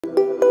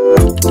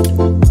Hey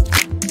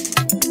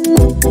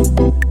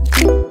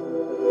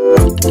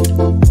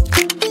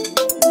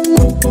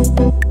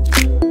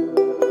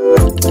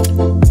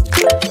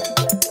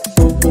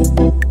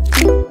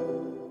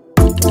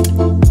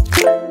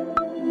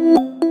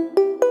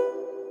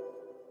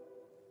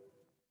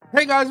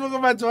guys,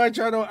 welcome back to our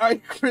channel.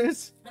 I'm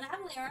Chris. And I'm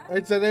Lyra.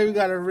 And today we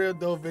got a real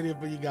dope video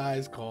for you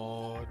guys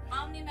called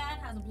OMNI Man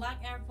has a Black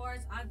Air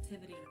Force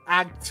Activity.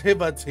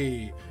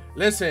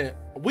 Listen,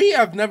 we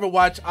have never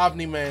watched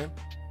OMNI Man,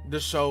 the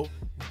show,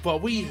 but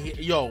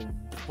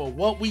for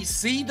what we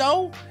see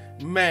though,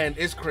 man,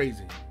 it's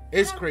crazy.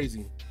 It's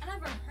crazy. I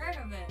never heard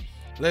of it.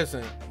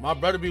 Listen, my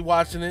brother be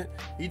watching it.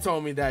 He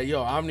told me that,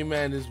 OMNI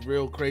Man is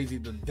real crazy.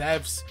 The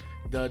deaths,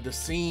 the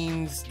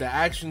scenes, the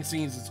action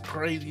scenes is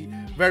crazy.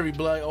 Very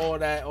blood, all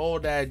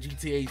that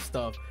GTA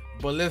stuff.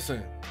 But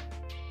listen,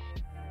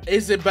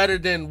 is it better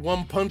than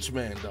One Punch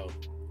Man though?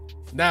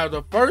 Now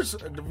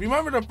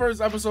remember the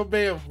first episode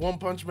of One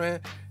Punch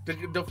Man? The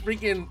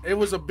freaking, it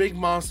was a big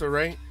monster,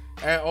 right?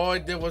 And all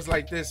it did was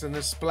like this and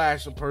it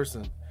splashed a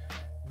person.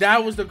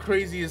 That was the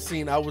craziest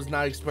scene. I was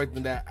not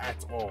expecting that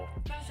at all.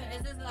 Question,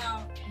 is this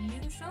a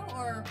new show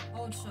or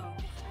old show?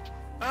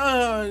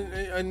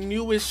 A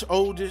newish,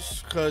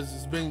 oldish, because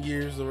it's been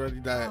years already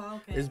that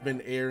it's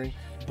been airing.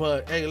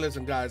 But hey,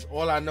 listen guys,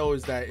 all I know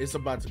is that it's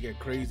about to get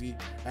crazy,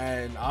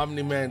 and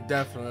OMNI Man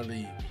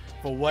definitely,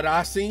 for what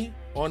I see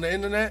on the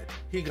internet,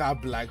 he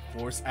got Black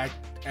Force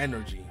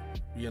energy,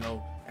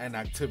 and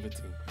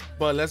activity.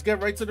 But let's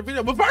get right to the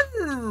video. But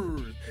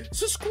first,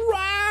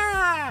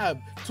 subscribe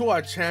to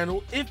our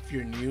channel if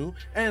you're new,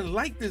 and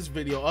like this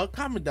video,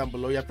 comment down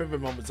below your favorite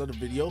moments of the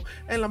video,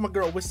 and like my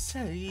girl would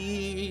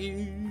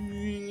say,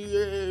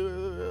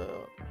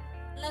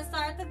 let's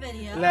start the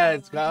video.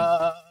 Let's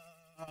go.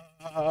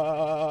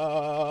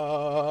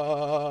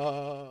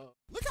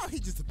 Look how he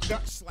just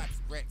duck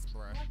slaps Rex,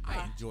 bro.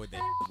 I enjoyed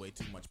that way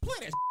too much. Play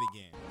that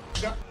again.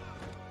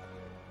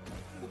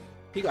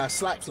 He got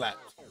slapped.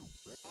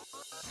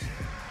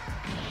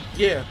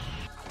 Yeah.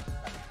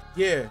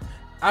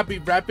 I be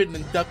rapping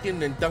and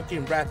ducking and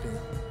dunking rapping.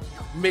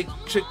 Make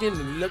chicken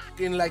and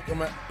looking like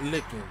I'm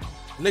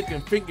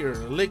licking finger,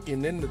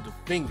 licking into the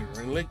finger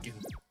and licking.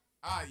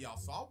 Alright, y'all,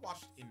 so I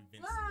watched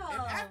Invincible.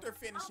 And after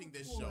finishing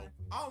this show,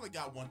 I only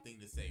got one thing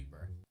to say,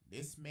 bro.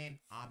 This man,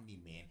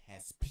 OMNI Man,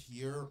 has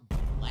pure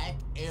Black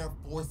Air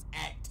Force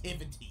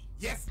activity.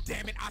 Yes,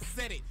 damn it, I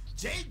said it.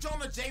 J.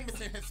 Jonah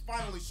Jameson has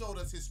finally showed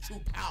us his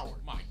true power.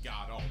 My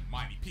God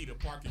almighty, Peter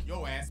Parker,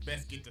 your ass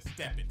best get to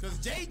stepping. Cause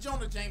J.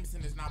 Jonah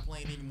Jameson is not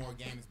playing any more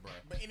games, bro.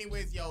 But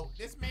anyways, yo,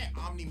 this man,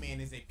 OMNI Man,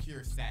 is a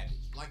pure savage.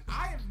 Like,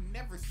 I have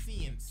never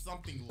seen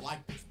something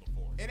like this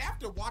before. And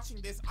after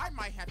watching this, I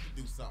might have to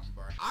do something,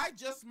 bro. I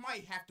just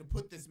might have to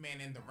put this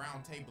man in the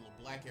round table of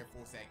Black Air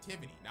Force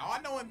activity. Now,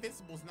 I know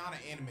Invincible's not an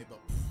anime, but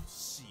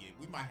shit,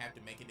 we might have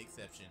to make an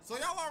exception. So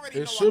y'all already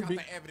know I got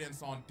the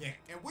evidence on deck.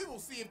 And we will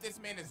see if this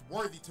man is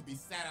worthy to be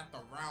sat at the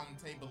round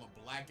table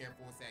of Black Air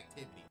Force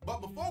activity.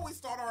 But before we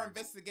start our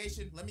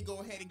investigation, let me go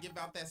ahead and give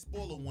out that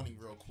spoiler warning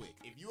real quick.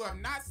 If you have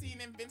not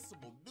seen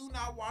Invincible, do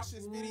not watch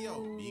this video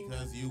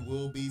because you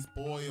will be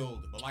spoiled.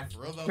 But like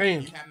for real though,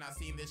 if you have not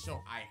seen this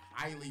show, I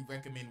highly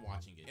recommend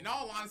watching it. In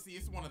all honesty,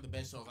 it's one of the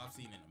best shows I've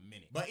seen in a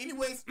minute. But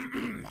anyways,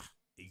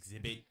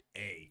 Exhibit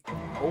A.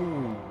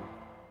 Oh.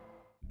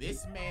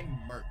 This man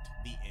murked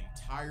the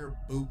entire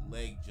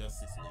bootleg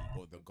Justice League,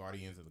 or the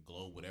Guardians of the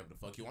Globe, whatever the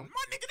fuck you want.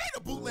 My nigga, they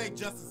the bootleg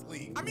Justice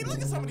League. I mean, look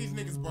at some of these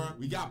niggas, bro.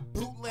 We got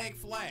bootleg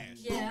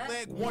Flash,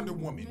 bootleg Wonder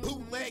Woman,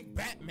 bootleg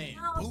Batman,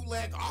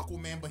 bootleg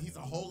Aquaman, but he's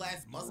a whole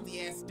ass,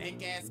 musty ass,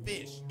 stank ass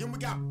fish. Then we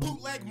got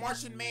bootleg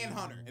Martian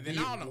Manhunter, and then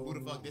I don't know who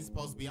the fuck this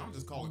supposed to be. I'm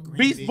just calling Green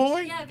Beast Bitch. Boy.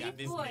 Yeah, Got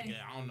this Beast Boy. nigga.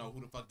 I don't know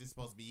who the fuck this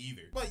supposed to be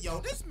either. But yo,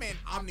 this man,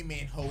 OMNI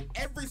Man, hold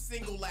every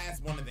single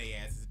last one of they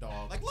asses,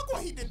 dog. Like, look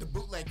what he did to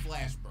bootleg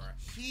Flash, bro.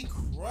 He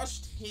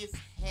crushed his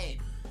head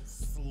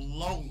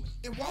slowly.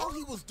 And while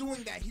he was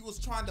doing that, he was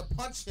trying to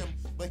punch him,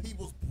 but he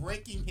was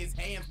breaking his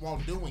hands while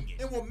doing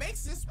it. And what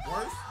makes this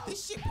worse,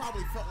 this shit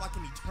probably felt like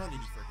an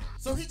eternity for him.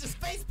 So he just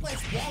face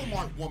plants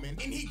Walmart woman,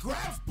 and he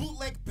grabs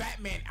bootleg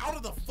Batman out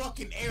of the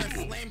fucking air and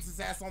slams his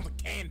ass on the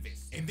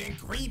canvas. And then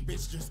Green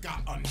Bitch just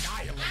got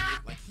annihilated.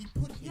 Like he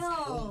put his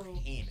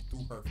whole hand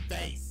through her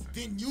face.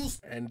 Then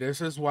used. And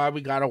this is why we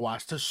gotta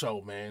watch the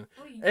show, man.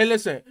 Hey,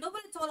 listen.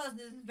 Nobody told us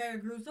this is very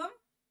gruesome.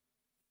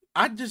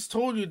 I just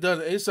told you that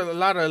it's a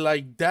lot of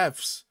like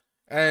deaths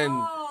and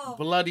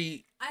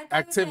bloody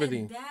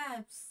activity.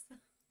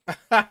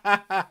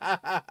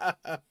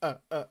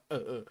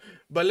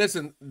 But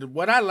listen,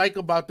 what I like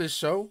about this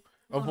show,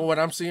 or for what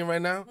I'm seeing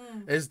right now,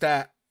 is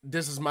that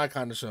this is my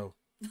kind of show.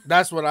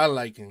 That's what I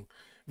liking,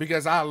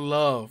 because I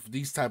love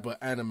these type of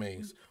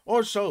animes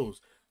or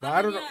shows. But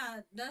I don't know. Yeah,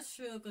 that's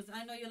true, because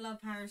I know you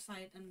love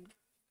Parasite and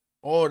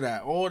all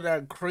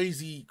that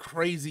crazy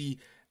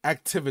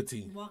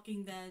activity.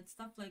 Walking Dead,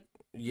 stuff like.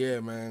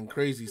 Yeah, man,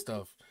 crazy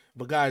stuff.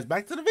 But guys,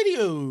 back to the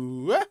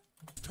video.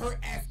 Her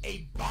as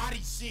a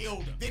body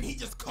shield. Then he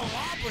just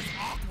clobbers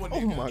Aqua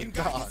Oh my and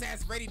God. got his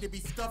ass ready to be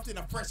stuffed in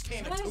a fresh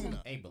can of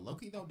tuna. Hey, but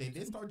Loki though, they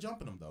did start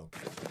jumping him though.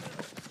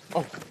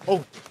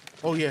 Oh,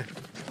 Oh yeah.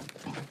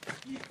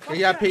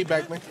 Yeah,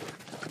 payback, man.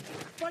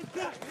 Fight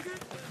back, nigga!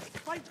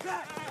 Fight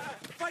back!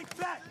 Fight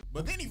back!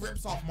 But then he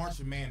rips off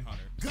Martian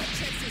Manhunter. Good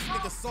checks this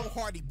nigga so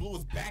hard he blew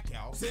his back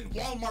out. Sent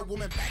Walmart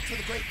woman back to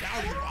the great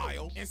value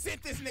aisle. And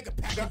sent this nigga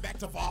packing back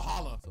to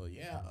Valhalla. So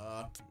yeah,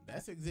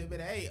 that's Exhibit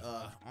A.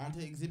 On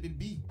to Exhibit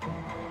B.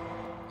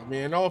 I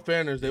mean, in all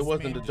fairness, they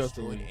wasn't the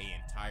Justice League. An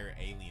entire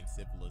alien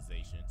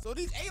civilization. So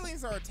these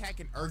aliens are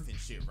attacking Earth and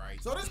shit,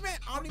 right? So this man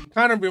Omni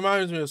Kind of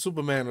reminds me of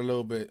Superman a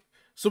little bit.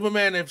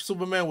 Superman, if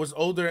Superman was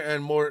older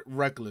and more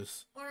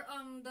reckless. Or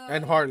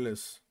and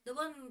heartless. The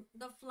one,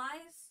 the flies.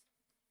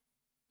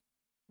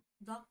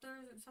 Doctor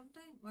or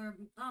something, or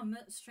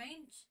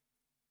Strange.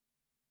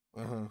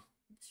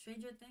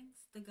 Stranger Things,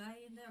 the guy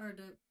in there, or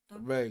the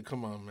doctor. Babe,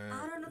 come on, man.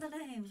 I don't know the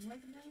name.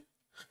 What's the name?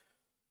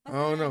 I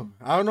don't know.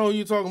 I don't know who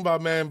you're talking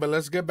about, man. But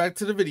let's get back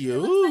to the video. It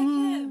looks like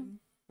him.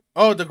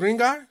 Oh, the green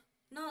guy?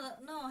 No,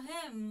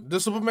 him. The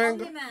Superman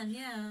guy? Omni-Man,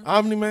 yeah.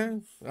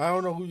 Omni-Man? I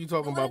don't know who you're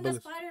talking about, but but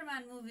the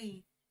Spider-Man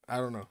movie. I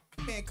don't know.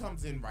 Man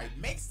comes in, right,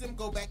 makes them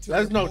go back to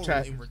Let's the know, portal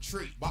chat. and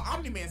retreat. But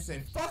Omni-Man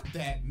said, fuck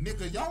that,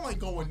 nigga, y'all ain't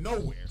going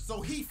nowhere.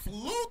 So he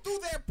flew through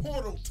their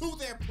portal to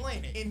their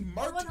planet and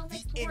merged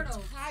the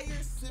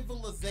entire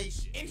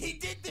civilization. And he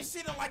did this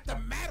shit in like the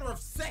matter of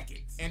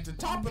seconds. And to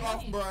top it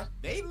off, bruh,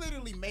 they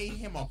literally made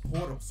him a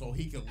portal so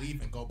he could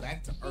leave and go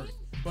back to Earth.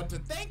 But to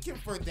thank him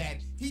for that,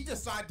 he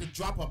decided to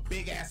drop a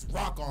big-ass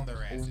rock on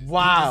their asses.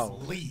 Wow. And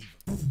just leave.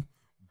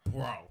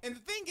 Bro. And the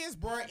thing is,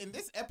 bro, in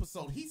this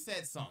episode, he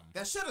said something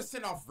that should have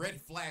sent off red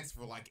flags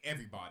for, like,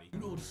 everybody. You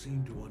don't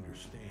seem to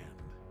understand.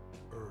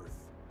 Earth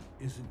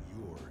isn't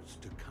yours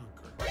to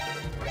conquer.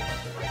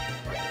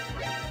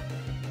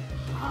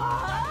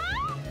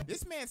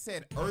 This man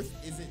said Earth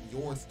isn't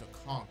yours to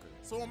conquer.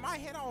 So in my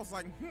head, I was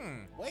like,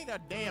 wait a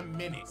damn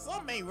minute.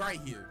 Something ain't right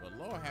here. But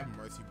Lord have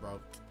mercy, bro.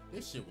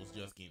 This shit was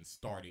just getting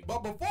started.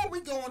 But before we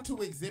go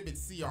into Exhibit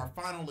C, our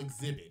final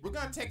exhibit, we're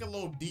gonna take a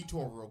little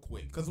detour real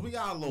quick, because we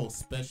got a little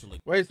special.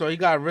 Wait, so he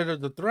got rid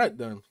of the threat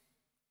then?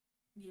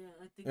 Yeah,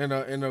 I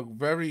think In a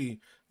very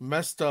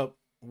messed up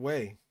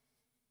way.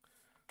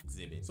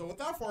 Exhibit. So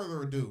without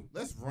further ado,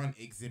 let's run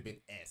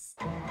Exhibit S.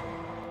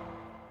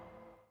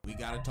 We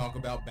gotta talk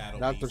about Battle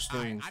Dr. Beast.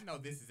 Strange. I know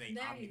this is a There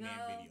you Omni-Man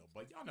go. video,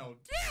 but y'all know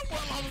damn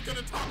well I was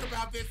gonna talk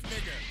about this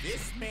nigga.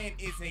 This man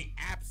is a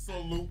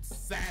absolute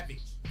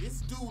savage. This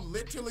dude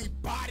literally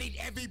bodied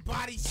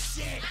everybody's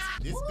shit.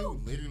 This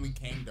dude literally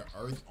came to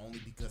Earth only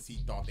because he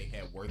thought they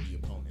had worthy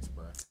opponents,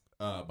 bruh.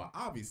 But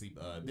obviously,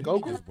 the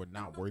niggas were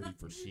not worthy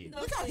for shit.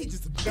 Look how he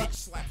just bitch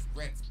slaps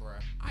Rex,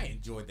 bruh. I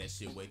enjoyed that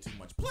shit way too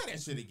much. Play that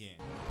shit again.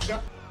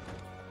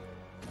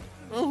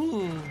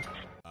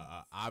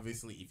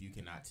 Obviously, if you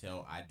cannot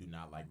tell, I do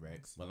not like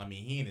Rex. Well, I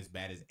mean, he ain't as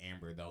bad as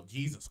Amber, though.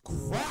 Jesus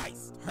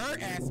Christ. Her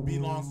ass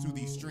belongs to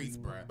these streets,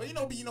 bruh. But you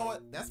know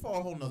what? That's for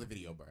a whole nother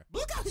video, bruh.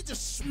 Look how he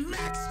just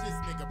smacks this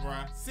nigga,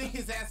 bruh. Send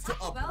his ass to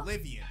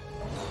oblivion.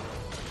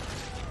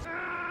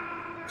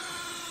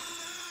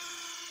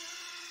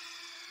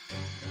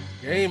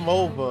 Game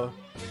over.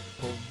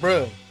 Oh,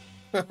 bruh.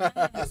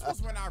 This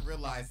was when I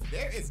realized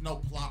there is no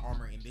plot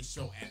armor in this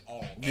show at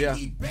all. And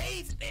he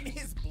bathed in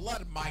his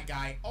blood, my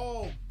guy.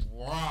 Oh,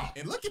 bro.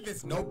 And look at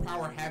this no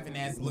power having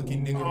ass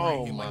looking nigga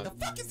right here. Like, the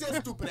fuck is your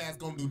stupid ass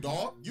gonna do,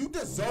 dog? You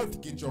deserve to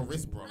get your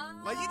wrist broke.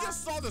 Like, you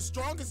just saw the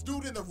strongest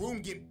dude in the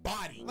room get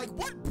bodied. Like,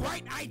 what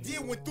bright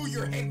idea went through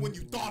your head when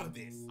you thought of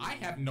this? I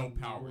have no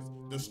powers.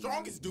 The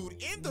strongest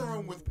dude in the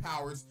room with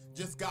powers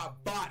just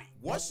got bodied.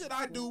 What should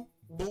I do?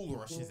 Bull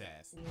rush his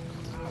ass.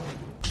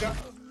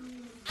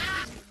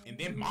 And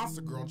then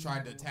Monster Girl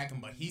tried to attack him,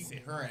 but he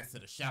sent her ass to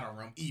the Shadow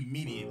Realm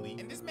immediately.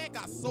 And this man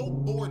got so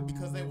bored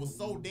because they were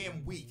so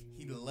damn weak,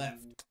 he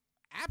left.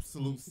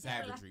 Absolute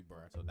savagery, bro.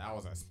 So that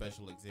was our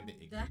special exhibit,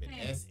 Exhibit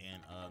S,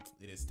 and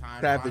it is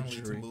time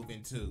finally to move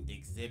into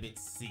Exhibit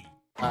C.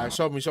 All right,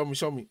 show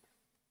me.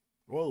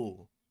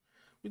 Whoa,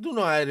 we do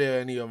not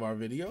edit any of our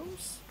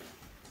videos.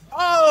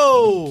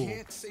 Oh! We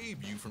can't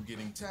save you from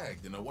getting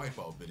tagged in a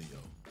wipeout video,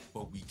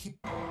 but we keep...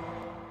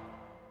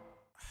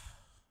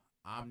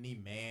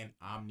 Omni-Man.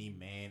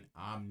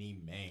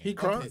 He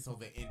cried? Okay, so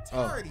the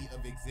entirety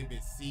of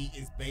Exhibit C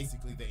is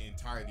basically the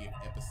entirety of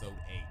Episode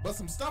 8. But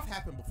some stuff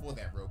happened before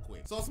that real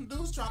quick. So some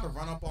dudes tried to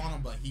run up on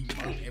him, but he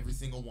murdered every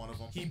single one of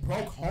them. He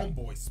broke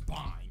Homeboy's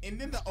spine.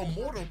 And then the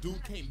immortal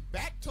dude came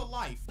back to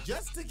life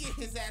just to get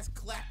his ass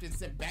clapped and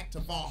sent back to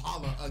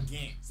Valhalla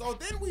again. So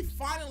then we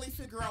finally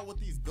figure out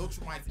what these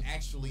Viltrumites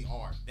actually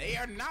are. They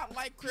are not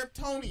like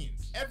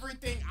Kryptonians.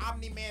 Everything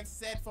Omni-Man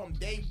said from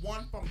day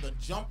one from the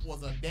jump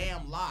was a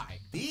damn lie.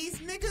 These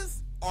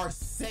niggas are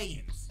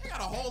Saiyans. They got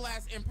a whole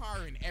ass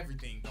empire and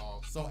everything,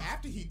 dog. So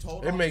after he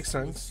told his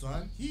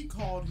son, he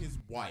called his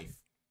wife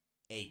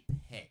a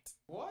pet.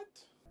 What?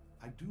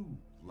 I do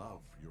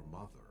love your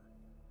mother,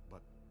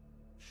 but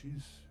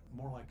she's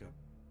more like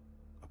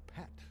a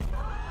pet.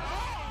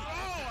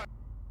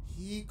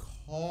 He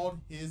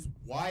called his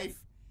wife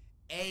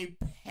a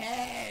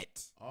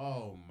pet.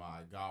 Oh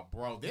my god,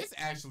 bro. This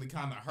actually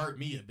kind of hurt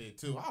me a bit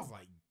too. I was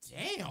like,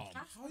 damn,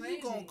 how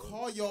you gonna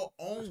call your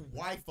own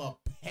wife a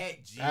head,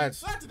 G. That's-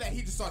 So after that,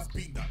 he just starts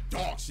beating the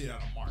dog shit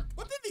out of Mark.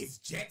 But then these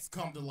jets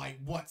come to, like,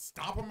 what,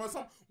 stop him or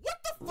something? What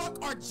the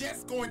fuck are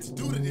jets going to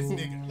do to this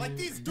nigga? Like,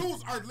 these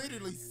dudes are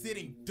literally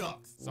sitting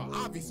ducks. So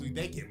obviously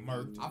they get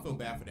murked. I feel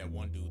bad for that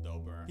one dude though,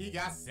 bro. He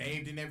got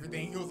saved and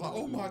everything. He was like,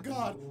 oh my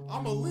God,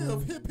 I'ma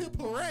live, hip hip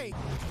hooray.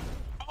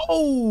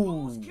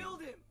 Oh!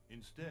 Killed him.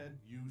 Instead,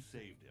 you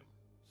saved him.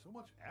 So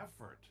much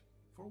effort.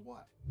 For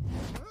what?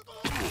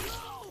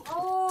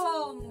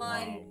 Oh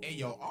my. Hey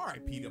yo,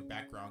 RIP the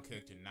background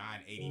character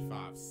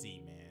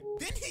 985C, man.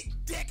 Then he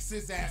decks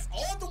his ass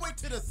all the way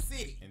to the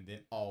city. And then,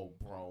 oh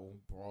bro.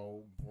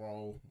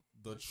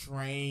 The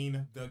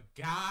train, the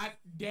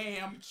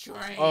goddamn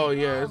train. Oh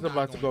yeah, I'm it's not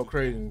about to going go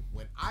crazy.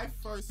 When I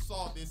first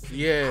saw this scene,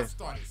 Yeah. I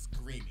started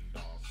screaming,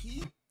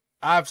 dog.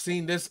 I've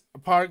seen this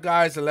part,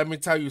 guys, and let me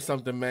tell you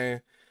something,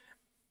 man.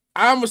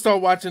 I'm gonna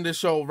start watching this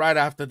show right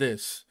after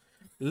this.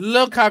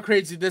 Look how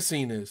crazy this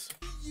scene is.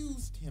 He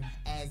used him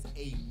as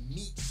a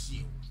meat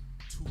shield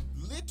to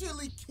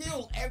literally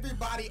kill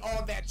everybody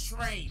on that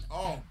train.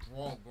 Oh,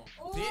 bro.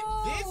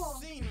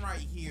 This scene right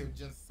here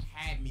just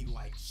had me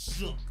like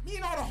shook. Me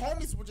and all the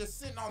homies were just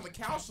sitting on the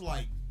couch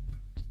like,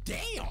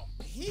 damn,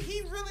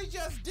 he really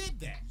just did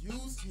that.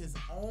 Used his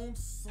own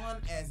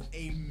son as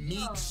a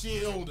meat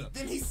shield.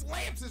 Then he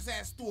slams his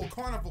ass through a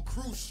Carnival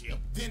cruise ship.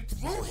 Then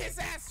threw his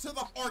ass to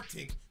the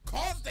Arctic,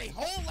 caused a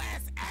whole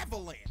ass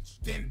avalanche.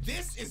 Then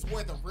this is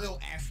where the real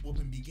ass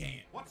whooping began.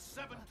 What's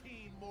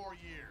 17 more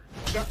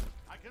years?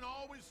 I can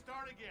always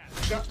start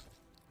again.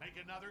 Make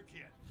another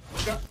kid.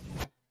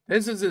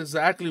 This is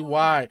exactly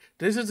why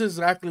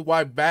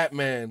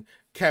Batman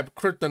kept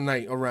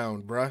Kryptonite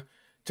around, bruh.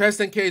 Just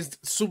in case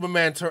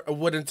Superman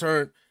wouldn't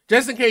turn.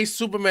 Just in case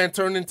Superman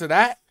turned into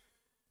that,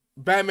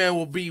 Batman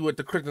will be with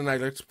the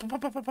Kryptonite. Like,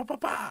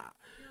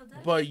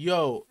 but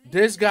yo,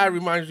 this guy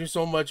reminds me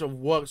so much of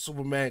what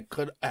Superman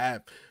could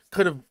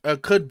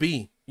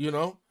be. You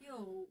know,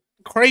 Yo,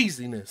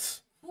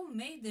 craziness. who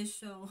made this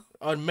show?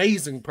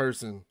 Amazing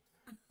person,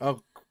 a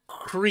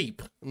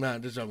creep. Nah,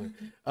 just joking.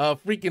 A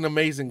freaking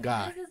amazing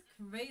guy This is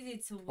crazy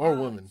to watch. or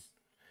woman.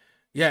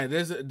 Yeah,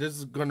 this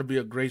is gonna be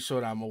a great show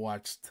that I'm gonna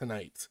watch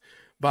tonight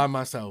by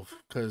myself,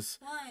 cause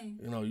Why?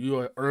 you know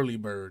you're an early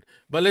bird.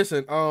 But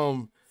listen,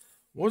 what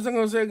was I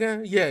gonna say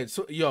again? Yeah,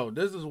 so yo,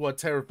 this is what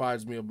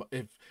terrifies me about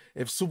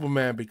if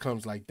Superman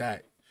becomes like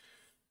that.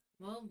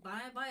 Well,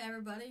 bye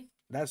everybody.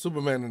 That's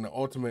Superman in the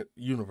Ultimate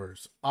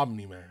Universe,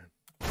 Omni Man.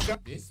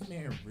 This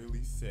man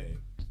really said,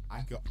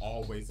 I could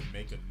always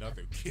make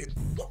another kid.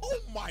 Oh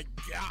my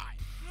God.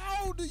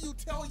 How do you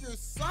tell your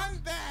son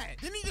that?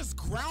 Then he just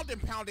ground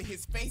and pounded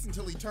his face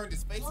until he turned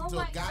his face Oh into a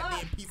my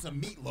goddamn God. piece of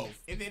meatloaf.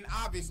 And then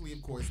obviously,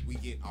 of course, we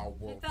get our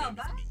world He fell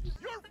famous back? meat.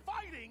 You're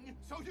fighting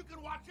so you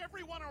can watch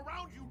everyone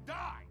around you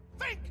die.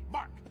 Think,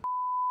 Mark.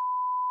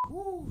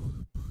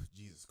 Whew.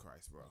 Jesus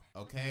Christ, bro.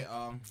 Okay,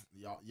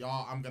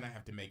 y'all, I'm gonna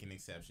have to make an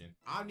exception.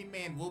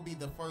 Omni-Man will be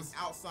the first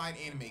outside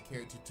anime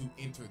character to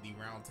enter the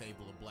round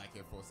table of Black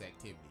Air Force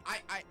activity.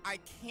 I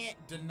can't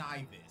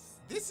deny this.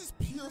 This is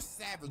pure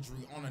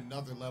savagery on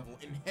another level.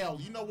 And hell,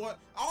 you know what?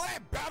 All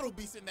that battle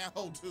beast in that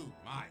hole too.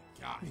 My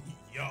God,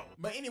 yo.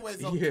 But anyways,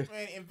 Yeah.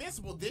 man,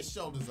 Invincible, this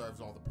show deserves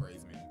all the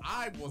praise, man.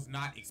 I was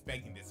not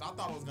expecting this. I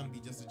thought it was gonna be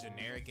just a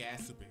generic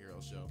ass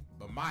superhero show.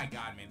 But my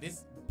God, man,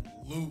 this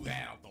blew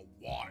that out the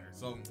water.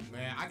 So,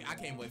 man, I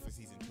can't wait for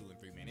season 2 and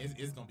 3, man.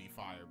 It's gonna be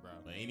fire, bro.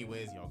 But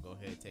anyways, y'all go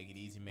ahead, take it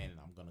easy, man, and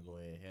I'm gonna go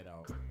ahead and head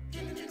out.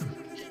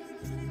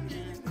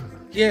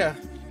 Yeah.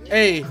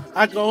 Hey,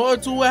 I go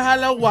to a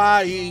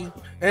Hawaii,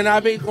 and I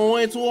be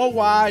going to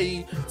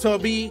Hawaii to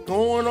be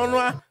going on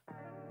my.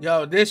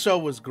 Yo, this show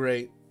was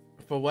great.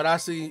 For what I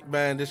see,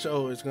 man, this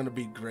show is gonna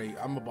be great.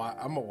 I'm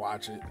gonna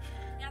watch it.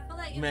 Yeah, I feel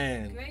like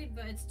Man. it's great,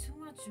 but it's too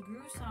much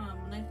gruesome,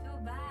 and I feel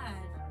bad.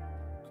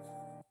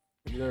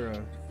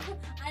 Lyra,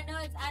 I know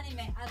it's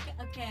anime.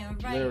 Okay,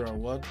 alright. Lyra,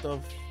 what the?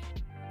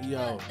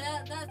 Yo,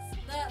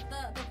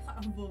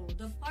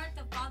 The part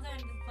the father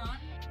and the son.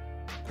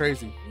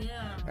 crazy.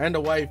 Yeah. And the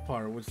wife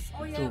part was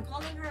Oh yeah, too.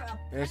 calling her a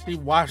And she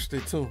pet? watched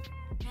it too.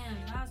 Man,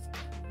 that's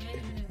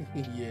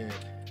crazy. Yeah.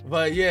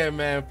 But yeah,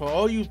 man, for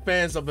all you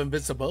fans of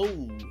Invincible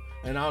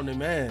and Omni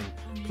Man,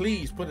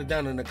 please put it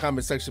down in the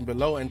comment section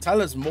below and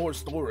tell us more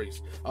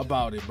stories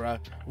about it, bruh.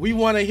 We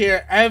want to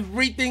hear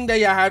everything that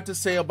y'all have to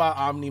say about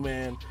Omni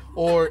Man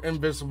or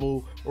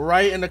Invincible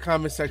right in the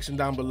comment section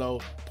down below.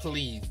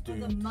 Please, The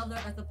dude. mother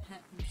as a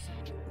pet himself.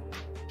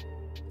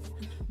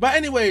 But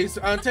anyways,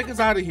 take us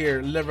out of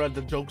here, Lyra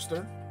the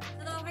Jokester.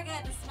 So don't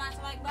forget to smash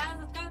the like button,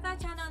 subscribe to our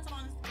channel, and turn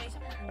on notification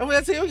bell. And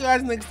we'll see you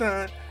guys next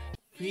time.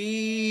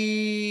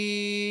 Peace.